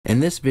In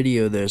this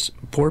video, there's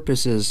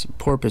porpoises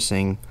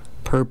porpoising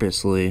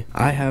purposely.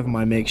 I have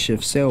my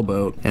makeshift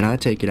sailboat and I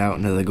take it out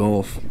into the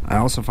Gulf. I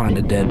also find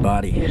a dead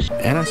body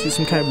and I see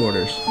some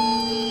kiteboarders.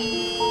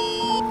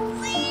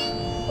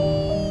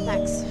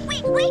 Max.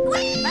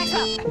 Wait.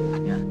 Maxwell.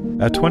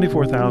 At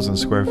 24,000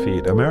 square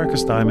feet,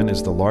 America's Diamond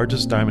is the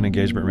largest diamond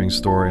engagement ring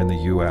store in the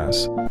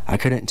U.S. I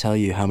couldn't tell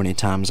you how many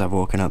times I've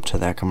woken up to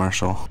that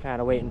commercial. Kind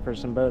of waiting for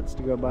some boats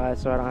to go by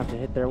so I don't have to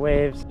hit their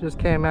waves. Just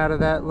came out of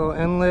that little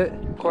inlet,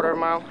 quarter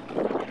mile.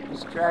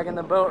 Just dragging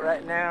the boat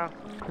right now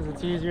because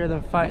it's easier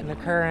than fighting the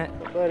current.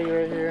 Buddy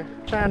right here,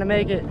 trying to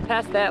make it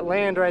past that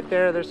land right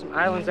there. There's some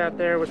islands out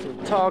there with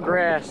some tall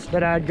grass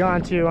that I'd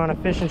gone to on a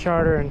fishing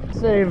charter and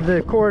saved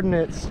the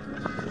coordinates.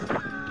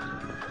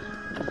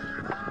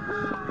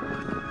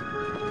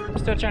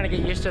 Still trying to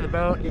get used to the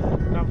boat, get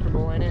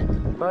comfortable in it.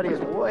 Buddy is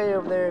way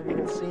over there if you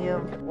can see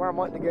him. Where I'm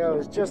wanting to go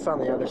is just on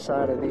the other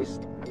side of these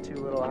two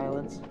little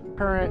islands.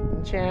 Current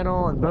and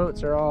channel and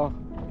boats are all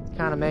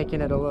kind of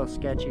making it a little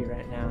sketchy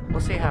right now. We'll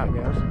see how it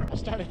goes. I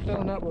started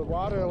filling up with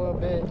water a little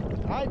bit.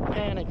 I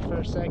panicked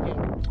for a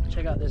second.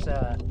 Check out this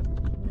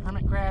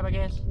hermit crab, I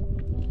guess.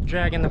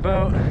 Dragging the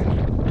boat.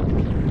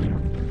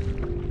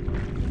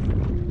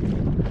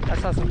 I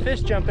saw some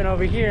fish jumping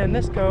over here in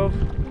this cove.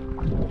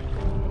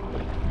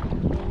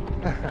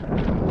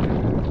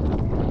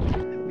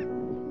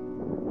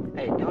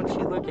 Hey, don't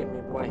you look at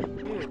me, boy.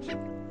 Huge.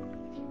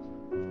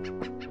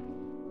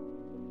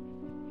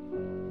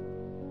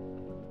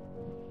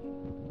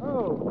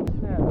 Oh,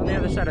 yeah. On the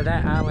other side of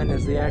that island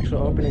is the actual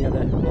opening of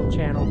the little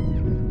channel.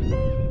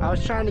 I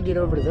was trying to get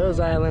over to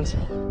those islands.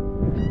 I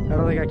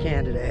don't think I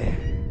can today.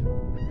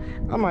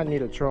 I might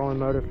need a trolling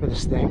motor for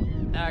this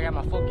thing. Now I got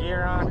my full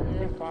gear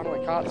on.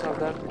 Finally caught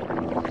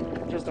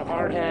something. Just a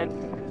hard head.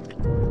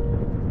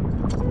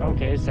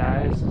 Okay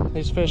size.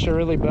 These fish are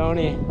really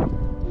bony.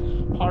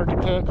 Hard to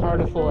cook, hard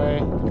to fillet.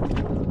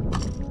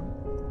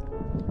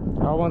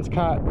 I once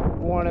caught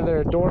one of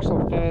their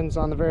dorsal fins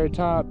on the very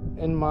top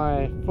in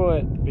my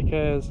foot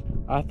because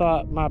I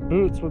thought my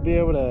boots would be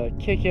able to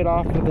kick it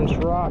off of this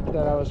rock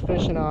that I was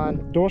fishing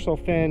on. Dorsal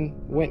fin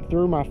went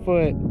through my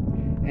foot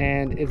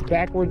and it's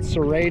backwards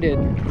serrated.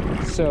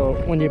 So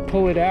when you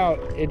pull it out,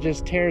 it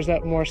just tears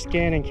up more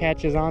skin and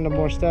catches onto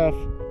more stuff.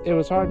 It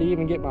was hard to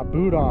even get my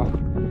boot off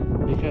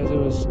because it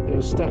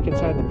was stuck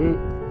inside the boot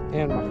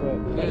and my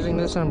foot. Using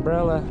this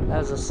umbrella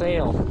as a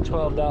sail,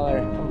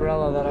 $12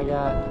 umbrella that I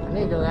got. I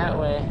need to go that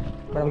way,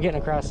 but I'm getting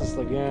across this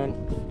lagoon.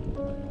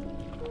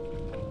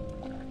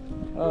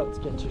 Oh, it's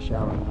getting too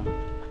shallow now.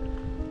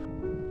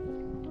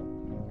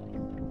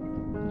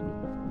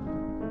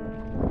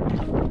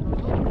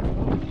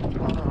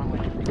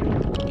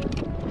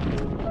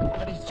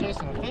 But he's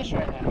chasing a fish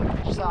right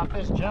now. Just saw a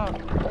fish jump.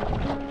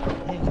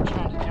 He's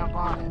trying to jump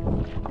on it.